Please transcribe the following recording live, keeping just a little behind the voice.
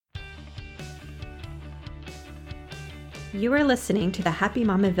You are listening to the Happy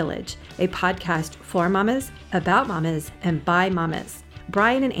Mama Village, a podcast for mamas, about mamas, and by mamas.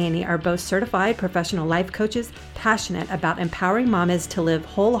 Brian and Annie are both certified professional life coaches, passionate about empowering mamas to live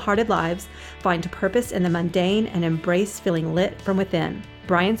wholehearted lives, find purpose in the mundane, and embrace feeling lit from within.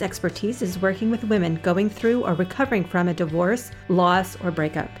 Brian's expertise is working with women going through or recovering from a divorce, loss, or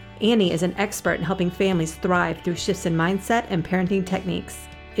breakup. Annie is an expert in helping families thrive through shifts in mindset and parenting techniques.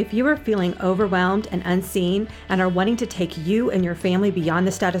 If you are feeling overwhelmed and unseen and are wanting to take you and your family beyond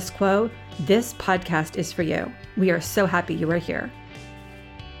the status quo, this podcast is for you. We are so happy you are here.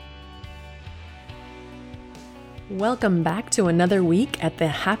 Welcome back to another week at the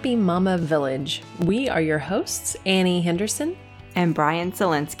Happy Mama Village. We are your hosts, Annie Henderson and Brian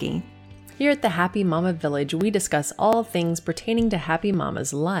Zielinski. Here at the Happy Mama Village, we discuss all things pertaining to happy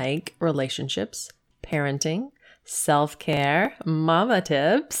mamas like relationships, parenting, self-care, mama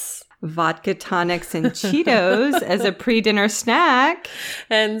tips, vodka tonics and Cheetos as a pre-dinner snack,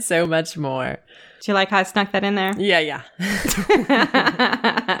 and so much more. Do you like how I snuck that in there? Yeah.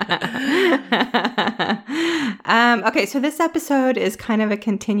 Okay, so this episode is kind of a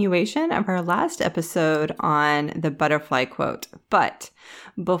continuation of our last episode on the butterfly quote. But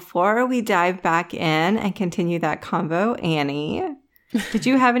before we dive back in and continue that convo, Annie, did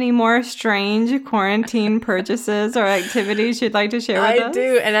you have any more strange quarantine purchases or activities you'd like to share with us? I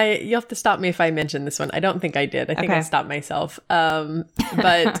do, and you'll have to stop me if I mention this one. I don't think I did. I think I stopped myself.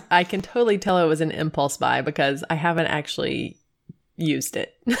 But I can totally tell it was an impulse buy because I haven't actually used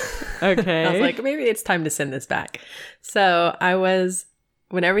it. Okay. I was like, maybe it's time to send this back. So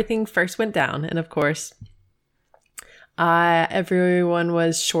when everything first went down, and of course, everyone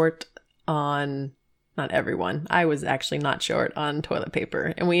was short on... Not everyone. I was actually not short on toilet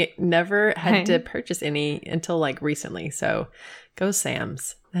paper. And we never had to purchase any until like recently. So go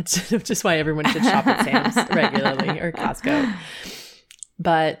Sam's. That's just why everyone should shop at Sam's regularly or Costco.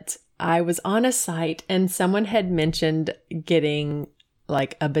 But I was on a site and someone had mentioned getting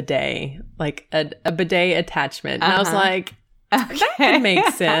like a bidet, like a bidet attachment. And I was like, that could make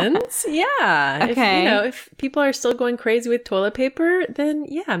sense. Yeah. Okay. If people are still going crazy with toilet paper, then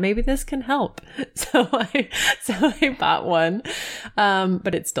yeah, maybe this can help. So I bought one.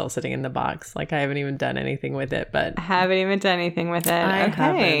 But it's still sitting in the box. Like I haven't even done anything with it, but I haven't even done anything with it. I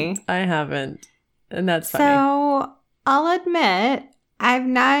haven't. And that's funny. So I'll admit I've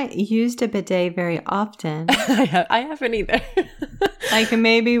not used a bidet very often. I haven't either. Like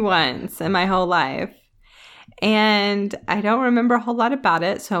maybe once in my whole life. And I don't remember a whole lot about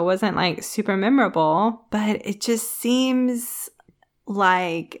it, so it wasn't like super memorable, but it just seems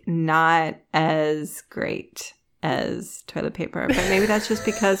like not as great as toilet paper. But maybe that's just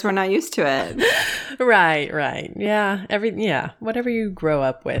because we're not used to it. Right. Yeah. Whatever you grow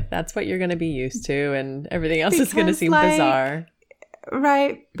up with, that's what you're going to be used to, and everything else is going to seem bizarre.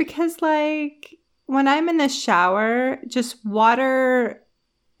 Right. Because like when I'm in the shower, just water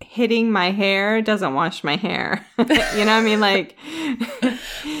hitting my hair doesn't wash my hair. You know what I mean? Like,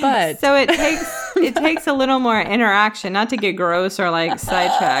 but so it takes a little more interaction, not to get gross or like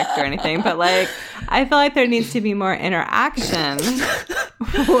sidetracked or anything, but like I feel like there needs to be more interaction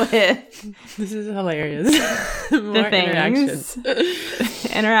with this is hilarious. More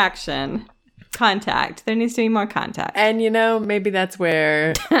interaction. Contact. There needs to be more contact. And maybe that's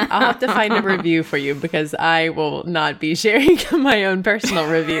where I'll have to find a review for you because I will not be sharing my own personal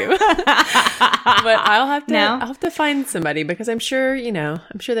review. But I'll have to find somebody because I'm sure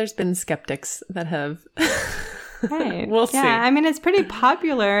there's been skeptics that have. Right. We'll see. Yeah, I mean it's pretty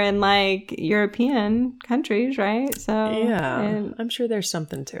popular in like European countries, right? So yeah, I'm sure there's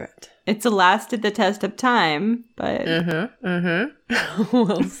something to it. It's lasted the test of time, but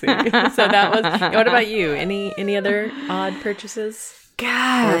we'll see. So that was. What about you? Any other odd purchases?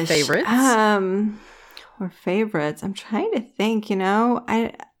 Gosh, or favorites? Or favorites. I'm trying to think.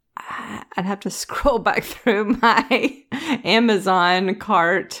 I'd have to scroll back through my Amazon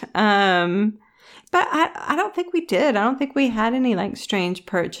cart. But I don't think we did. I don't think we had any like strange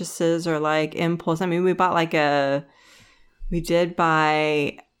purchases or like impulse. I mean, we did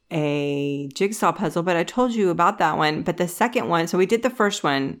buy a jigsaw puzzle, but I told you about that one. But the second one, so we did the first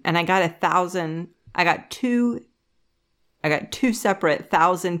one and I got I got two separate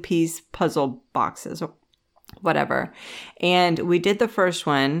 1,000-piece puzzle boxes or whatever. And we did the first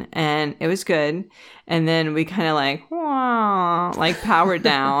one and it was good. And then we kind of like powered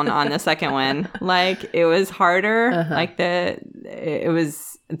down on the second one. Like it was harder. Like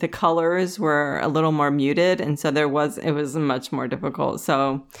the colors were a little more muted, and so it was much more difficult.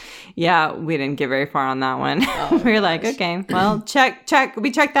 So yeah, we didn't get very far on that one. Oh, we were like, okay, well, check.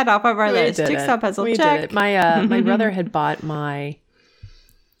 We checked that off of our list. Jigsaw puzzle, we check. Did it. My brother had bought my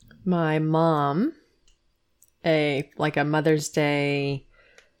mom a Mother's Day,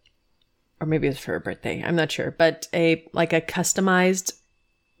 or maybe it was for her birthday, I'm not sure, but a customized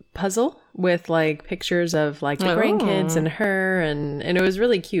puzzle with like pictures of like the grandkids and her, and it was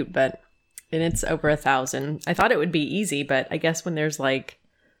really cute, and it's over 1,000. I thought it would be easy, but I guess when there's like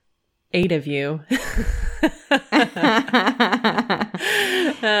 8 of you, then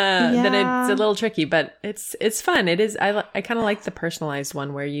it's a little tricky, but it's fun. It is. I kind of like the personalized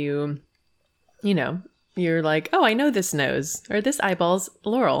one where you know, you're like, oh, I know this nose, or this eyeball's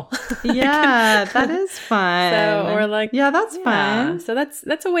Laurel. Yeah, that is fun. So, or like, yeah, that's fun. So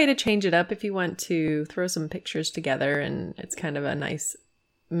that's a way to change it up if you want to throw some pictures together, and it's kind of a nice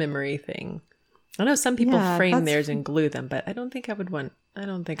memory thing. I know some people frame theirs and glue them, but I don't think I would want. I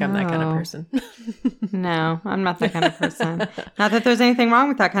don't think I'm that kind of person. No, I'm not that kind of person. Not that there's anything wrong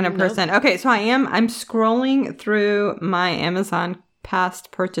with that kind of person. Nope. Okay, so I'm scrolling through my Amazon past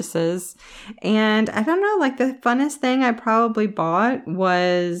purchases, and I don't know, like the funnest thing I probably bought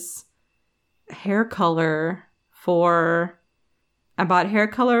was hair color I bought hair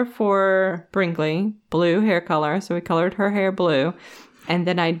color for Brinkley, blue hair color, so we colored her hair blue, and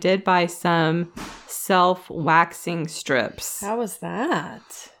then I did buy some self-waxing strips. How was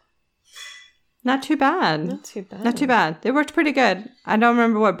that? Not too bad. They worked pretty good. I don't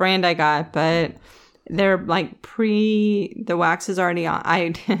remember what brand I got, but they're like the wax is already on.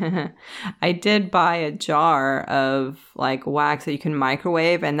 I did buy a jar of like wax that you can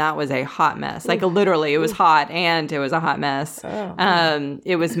microwave, and that was a hot mess. Like literally, it was hot and it was a hot mess. Oh.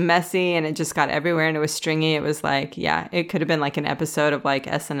 It was messy and it just got everywhere, and it was stringy. It was like, yeah, it could have been like an episode of like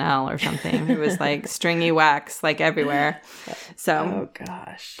SNL or something. It was like stringy wax like everywhere. So, oh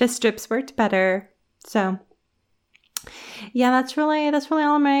gosh, the strips worked better. So. Yeah, that's really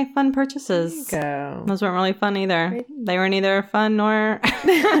all of my fun purchases. There you go. Those weren't really fun either. They weren't either fun nor the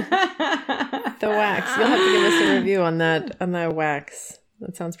wax. You'll have to give us a review on that wax.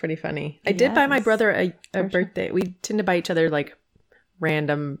 That sounds pretty funny. I did buy my brother a birthday. Sure. We tend to buy each other like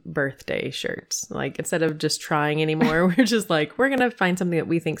random birthday shirts. Like instead of just trying anymore, we're just like, we're gonna find something that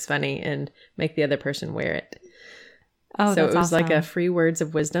we think's funny and make the other person wear it. Oh, so it was awesome. Like a free words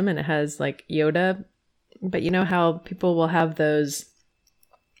of wisdom, and it has like Yoda. But you know how people will have those,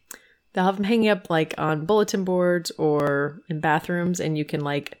 they'll have them hanging up like on bulletin boards or in bathrooms, and you can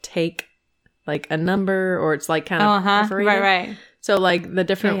like take like a number, or it's like kind of perforated. Right. So like the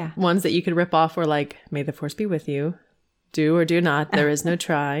different ones that you could rip off were like, may the force be with you. Do or do not. There is no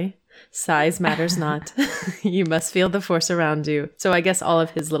try. Size matters not. You must feel the force around you. So I guess all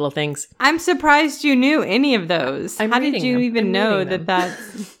of his little things. I'm surprised you knew any of those. How did you even know that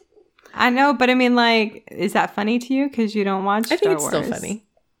that's... I know, but I mean, like, is that funny to you? Because you don't watch Star Wars. I think it's still funny.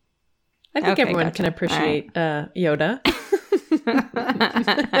 I think everyone can appreciate Yoda.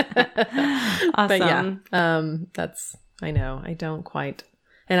 Awesome. But yeah, that's, I know, I don't quite.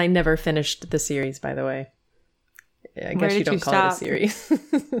 And I never finished the series, by the way. I guess you don't call it a series.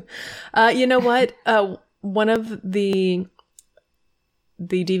 You know what? One of the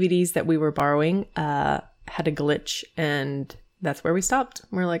DVDs that we were borrowing had a glitch, and that's where we stopped.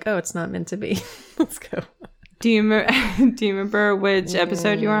 We're like, oh, it's not meant to be. Let's go. Do you remember which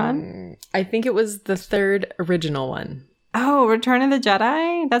episode you were on? I think it was the 3rd original one. Oh, Return of the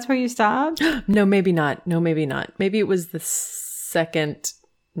Jedi? That's where you stopped? No, maybe not. Maybe it was the 2nd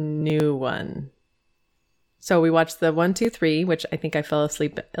new one. So we watched the 1, 2, 3, which I think I fell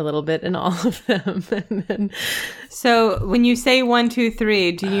asleep a little bit in all of them. And then, so when you say 1, 2,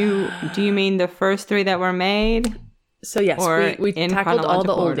 3, do you mean the first 3 that were made? So yes, we tackled all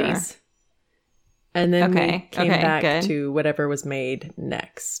the oldies. Order. And then we came back to whatever was made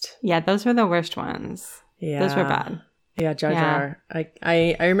next. Yeah, those were the worst ones. Yeah. Those were bad. Yeah, Jar Jar.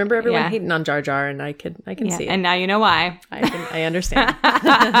 I remember everyone hating on Jar Jar, and I can see it. And now you know why. I understand.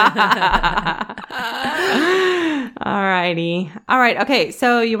 Alrighty. All right. Okay.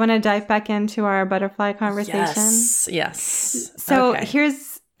 So you want to dive back into our butterfly conversation? Yes. So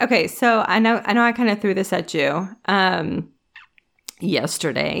so I know I kind of threw this at you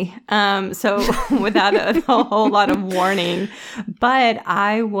yesterday. So without a whole lot of warning, but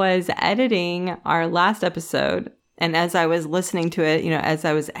I was editing our last episode. And as I was listening to it, as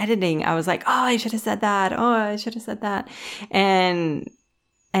I was editing, I was like, oh, I should have said that. Oh, I should have said that. And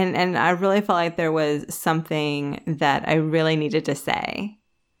I really felt like there was something that I really needed to say.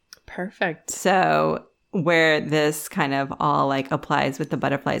 Perfect. So where this kind of all like applies with the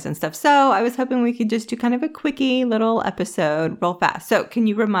butterflies and stuff. So I was hoping we could just do kind of a quickie little episode real fast. So can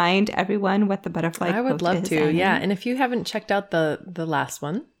you remind everyone what the butterfly quote is? I would love to, yeah. And if you haven't checked out the last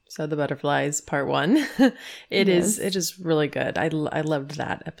one, so the butterflies part 1, it is really good. I loved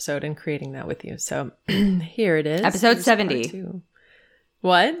that episode and creating that with you. So here it is. Episode 70.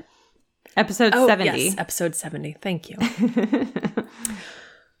 What? Episode 70. Yes, episode 70. Thank you.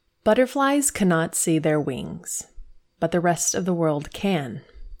 Butterflies cannot see their wings, but the rest of the world can.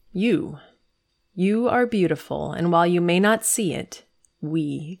 You are beautiful, and while you may not see it,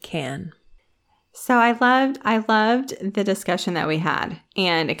 we can. So I loved the discussion that we had,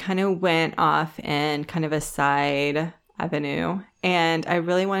 and it kind of went off in kind of a side avenue, and I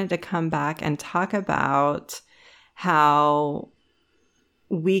really wanted to come back and talk about how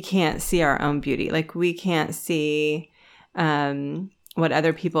we can't see our own beauty. Like we can't see what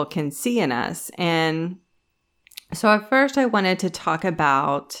other people can see in us. And so at first I wanted to talk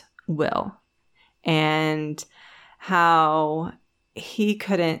about Will and how he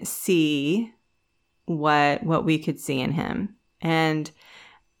couldn't see what we could see in him. And,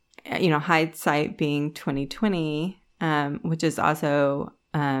 you know, hindsight being 20/20, which is also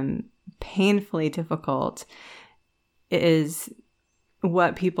painfully difficult, is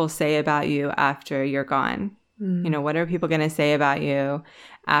what people say about you after you're gone. You know, what are people going to say about you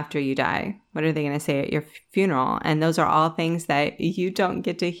after you die? What are they going to say at your funeral? And those are all things that you don't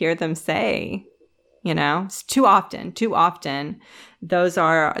get to hear them say, you know, it's too often. Those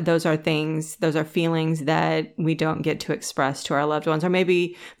are things, those are feelings that we don't get to express to our loved ones. Or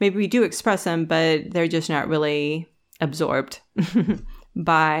maybe we do express them, but they're just not really absorbed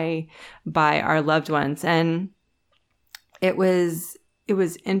by our loved ones. And it was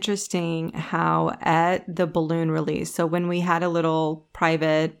interesting how at the balloon release, so when we had a little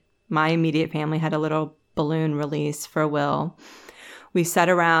private, my immediate family had a little balloon release for Will, we sat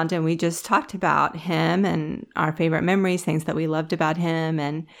around and we just talked about him and our favorite memories, things that we loved about him.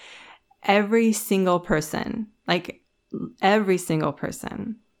 And every single person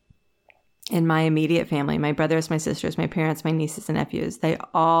in my immediate family, my brothers, my sisters, my parents, my nieces and nephews, they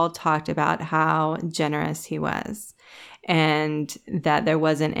all talked about how generous he was and that there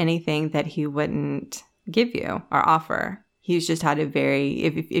wasn't anything that he wouldn't give you or offer. He's just had a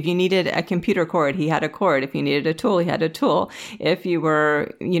if you needed a computer cord, he had a cord. If you needed a tool, he had a tool. If you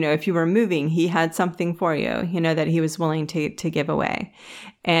were moving, he had something for you, that he was willing to give away.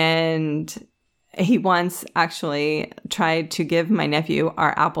 And he once actually tried to give my nephew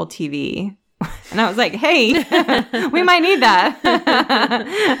our Apple TV. And I was like, hey, we might need that.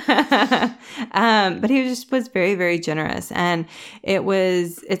 But he was very, very generous. And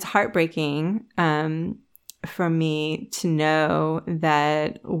it's heartbreaking for me to know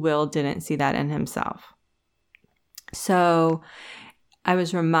that Will didn't see that in himself. So I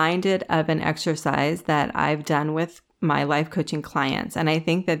was reminded of an exercise that I've done with my life coaching clients. And I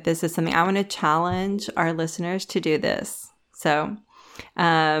think that this is something I want to challenge our listeners to do this. So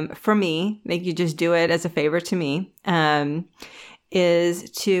for me, like you just do it as a favor to me, is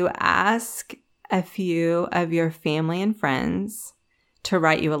to ask a few of your family and friends to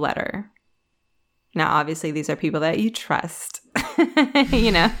write you a letter. Now, obviously, these are people that you trust,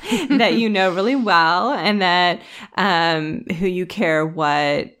 that you know really well, and that who you care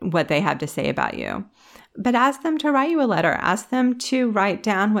what they have to say about you. But ask them to write you a letter. Ask them to write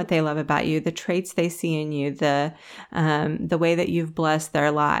down what they love about you, the traits they see in you, the way that you've blessed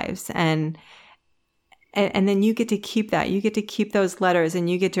their lives, and then you get to keep that. You get to keep those letters, and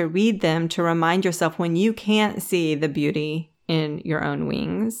you get to read them to remind yourself when you can't see the beauty in your own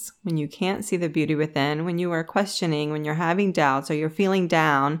wings, when you can't see the beauty within, when you are questioning, when you're having doubts or you're feeling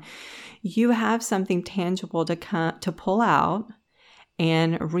down, you have something tangible to pull out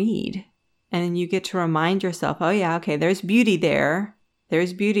and read. And you get to remind yourself, oh yeah, okay, there's beauty there.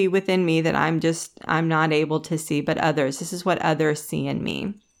 There's beauty within me that I'm not able to see, but this is what others see in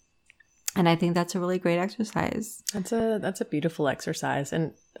me. And I think that's a really great exercise. That's a beautiful exercise.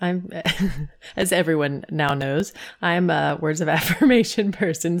 And I'm, as everyone now knows, I'm a words of affirmation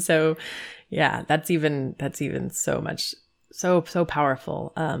person. So yeah, that's even so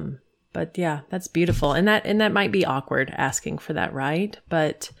powerful. But yeah, that's beautiful. And that might be awkward asking for that, right?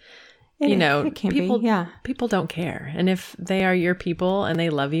 But people don't care. And if they are your people and they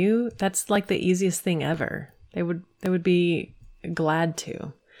love you, that's like the easiest thing ever. They would be glad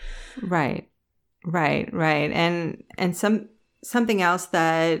to. Right. And something else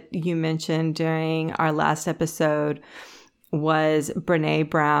that you mentioned during our last episode was Brene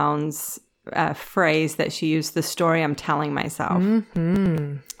Brown's phrase that she used, the story I'm telling myself.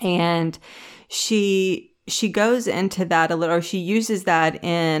 Mm-hmm. And she goes into that a little, or she uses that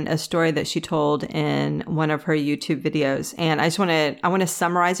in a story that she told in one of her YouTube videos. And I want to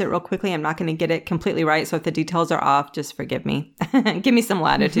summarize it real quickly. I'm not going to get it completely right. So if the details are off, just forgive me. Give me some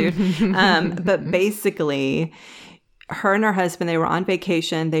latitude. But basically, her and her husband, they were on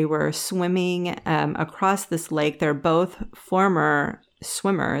vacation. They were swimming across this lake. They're both former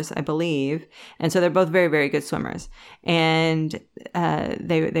swimmers, I believe. And so they're both very, very good swimmers. And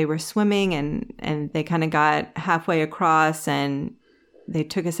they were swimming and they kind of got halfway across and they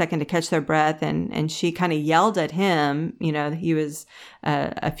took a second to catch their breath. And she kind of yelled at him, you know, he was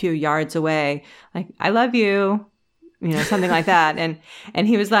a few yards away, like, I love you, you know, something like that. And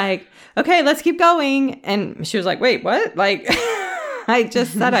he was like, okay, let's keep going. And she was like, wait, what? Like, I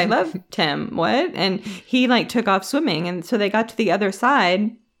just said I loved him. What? And he like took off swimming. And so they got to the other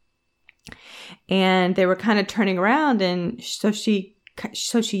side and they were kind of turning around. And so she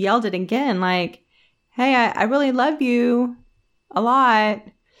yelled it again, like, hey, I really love you a lot.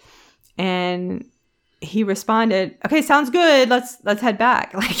 And he responded, okay, sounds good. Let's head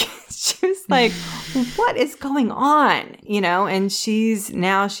back. Like, she was like, what is going on? You know, and she's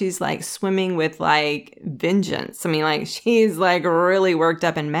like swimming with like vengeance. I mean, like, she's like really worked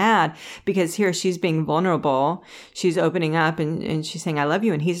up and mad because here she's being vulnerable. She's opening up and she's saying, I love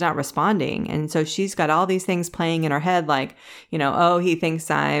you. And he's not responding. And so she's got all these things playing in her head. Like, you know, oh, he thinks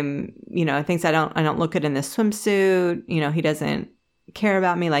thinks I don't look good in this swimsuit. You know, he doesn't care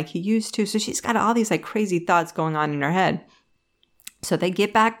about me like he used to. So she's got all these like crazy thoughts going on in her head. So they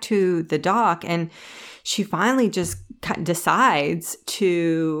get back to the dock and she finally just decides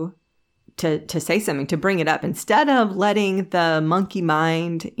to say something, to bring it up. Instead of letting the monkey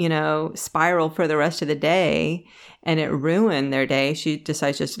mind, you know, spiral for the rest of the day and it ruined their day, she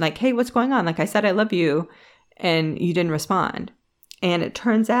decides just like, hey, what's going on? Like, I said, I love you and you didn't respond. And it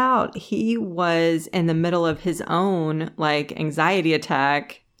turns out he was in the middle of his own like anxiety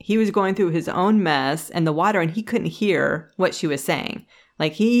attack. He was going through his own mess in the water and he couldn't hear what she was saying.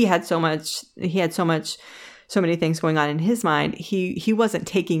 Like he had so many things going on in his mind. He wasn't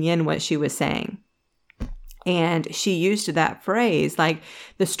taking in what she was saying. And she used that phrase, like,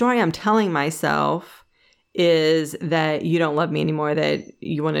 the story I'm telling myself is that you don't love me anymore, that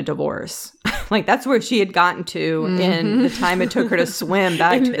you want a divorce. Like, that's where she had gotten to in the time it took her to swim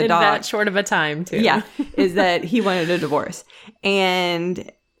back to the dock. That short of a time, too. Yeah, is that he wanted a divorce.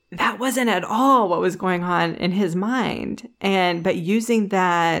 And that wasn't at all what was going on in his mind. But using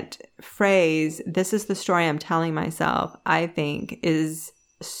that phrase, this is the story I'm telling myself, I think is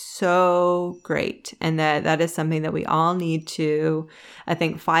so great. And that is something that we all need to, I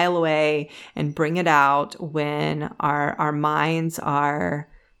think, file away and bring it out when our minds are,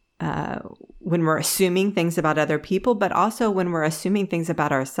 when we're assuming things about other people, but also when we're assuming things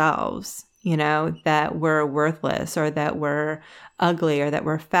about ourselves. You know, that we're worthless or that we're ugly or that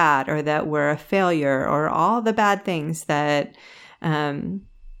we're fat or that we're a failure or all the bad things that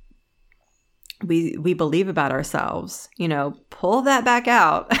we believe about ourselves. You know, pull that back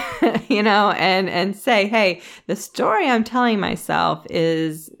out, you know, and say, hey, the story I'm telling myself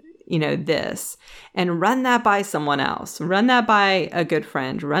is, you know, this, and run that by someone else, run that by a good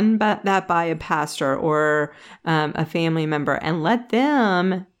friend, run that by a pastor or a family member, and let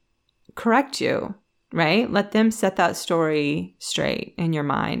them correct you, right? Let them set that story straight in your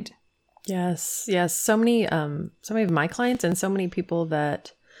mind. Yes. So many of my clients and so many people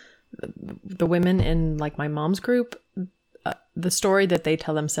that the women in like my mom's group, the story that they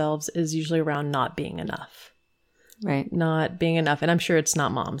tell themselves is usually around not being enough. Right. Not being enough. And I'm sure it's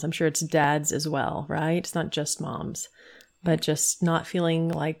not moms. I'm sure it's dads as well, right? It's not just moms, but just not feeling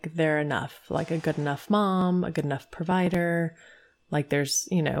like they're enough, like a good enough mom, a good enough provider. Like there's,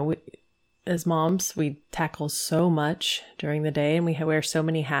 you know, as moms, we tackle so much during the day and we wear so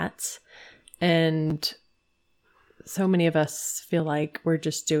many hats. And so many of us feel like we're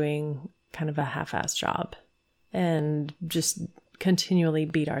just doing kind of a half-assed job and just continually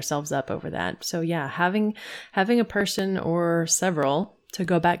beat ourselves up over that. So yeah, having a person or several to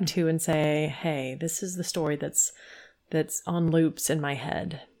go back to and say, hey, this is the story that's on loops in my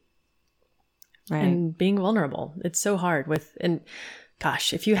head. Right. And being vulnerable. It's so hard and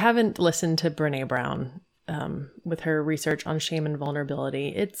gosh, if you haven't listened to Brené Brown with her research on shame and vulnerability,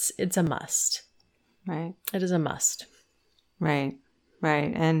 it's a must. Right. It is a must. Right.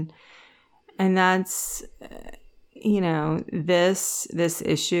 And that's, you know, this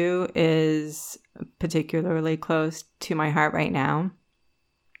issue is particularly close to my heart right now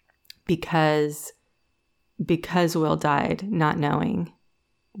because Will died not knowing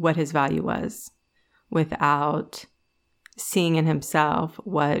what his value was, without seeing in himself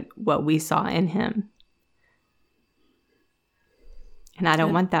what we saw in him. And I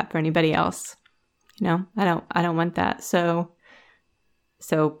don't want that for anybody else. I don't want that. So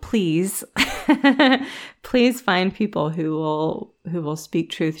please, please find people who will speak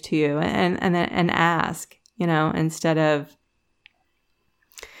truth to you and ask, instead of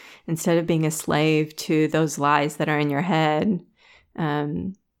being a slave to those lies that are in your head.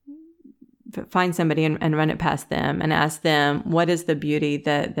 Find somebody and run it past them and ask them, what is the beauty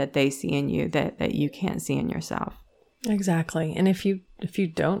that they see in you that you can't see in yourself? Exactly. And if you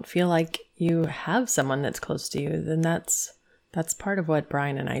don't feel like you have someone that's close to you, then that's part of what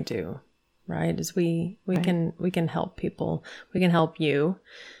Brian and I do, right? Is we can help people. We can help you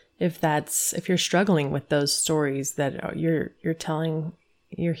if you're struggling with those stories that you're telling,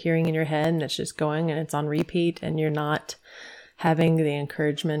 you're hearing in your head, and it's just going and it's on repeat, and you're not having the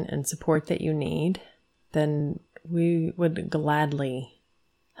encouragement and support that you need, then we would gladly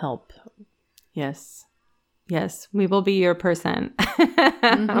help. Yes, we will be your person. We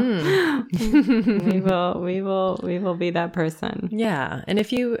will be that person. Yeah. And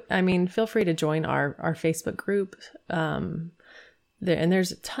feel free to join our Facebook group.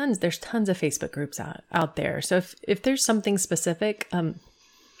 There's tons of Facebook groups out there. So if there's something specific,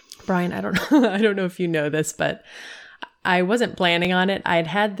 Brian, I don't know if you know this, but I wasn't planning on it. I'd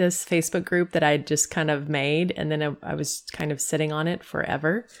had this Facebook group that I'd just kind of made, and then I was kind of sitting on it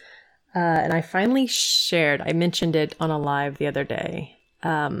forever. And I finally I mentioned it on a live the other day.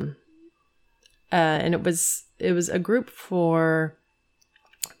 And it was a group for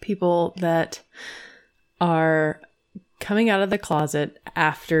people that are coming out of the closet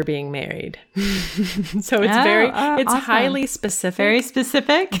after being married. So it's it's awesome. Highly specific. Very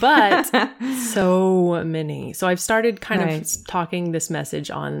specific. But so many. So I've started kind of talking this message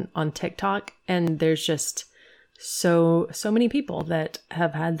on TikTok, and there's just so many people that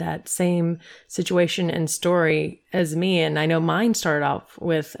have had that same situation and story as me. And I know mine started off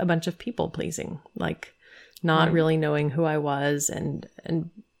with a bunch of people pleasing, like not really knowing who I was and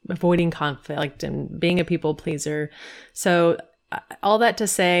avoiding conflict and being a people pleaser. So all that to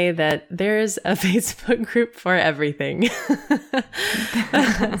say that there's a Facebook group for everything.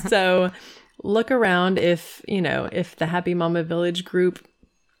 So look around if the Happy Mama Village group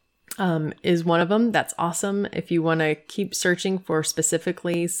is one of them. That's awesome. If you want to keep searching for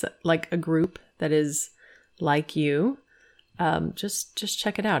specifically like a group that is like you, just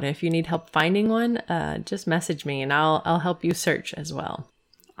check it out. And if you need help finding one, just message me and I'll help you search as well.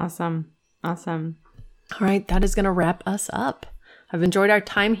 Awesome. All right. That is going to wrap us up. I've enjoyed our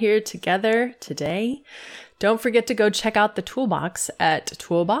time here together today. Don't forget to go check out the toolbox at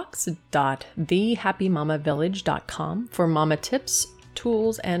toolbox.thehappymamavillage.com for mama tips,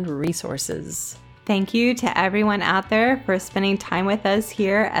 tools, and resources. Thank you to everyone out there for spending time with us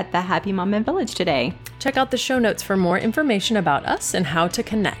here at the Happy Mama Village today. Check out the show notes for more information about us and how to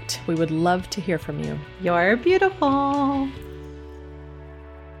connect. We would love to hear from you. You're beautiful.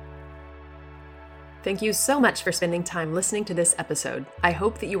 Thank you so much for spending time listening to this episode. I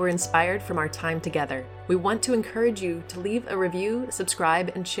hope that you were inspired from our time together. We want to encourage you to leave a review,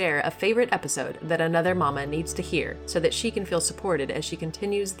 subscribe, and share a favorite episode that another mama needs to hear so that she can feel supported as she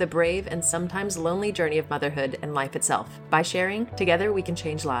continues the brave and sometimes lonely journey of motherhood and life itself. By sharing, together we can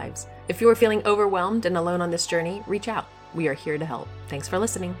change lives. If you are feeling overwhelmed and alone on this journey, reach out. We are here to help. Thanks for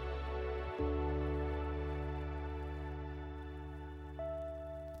listening.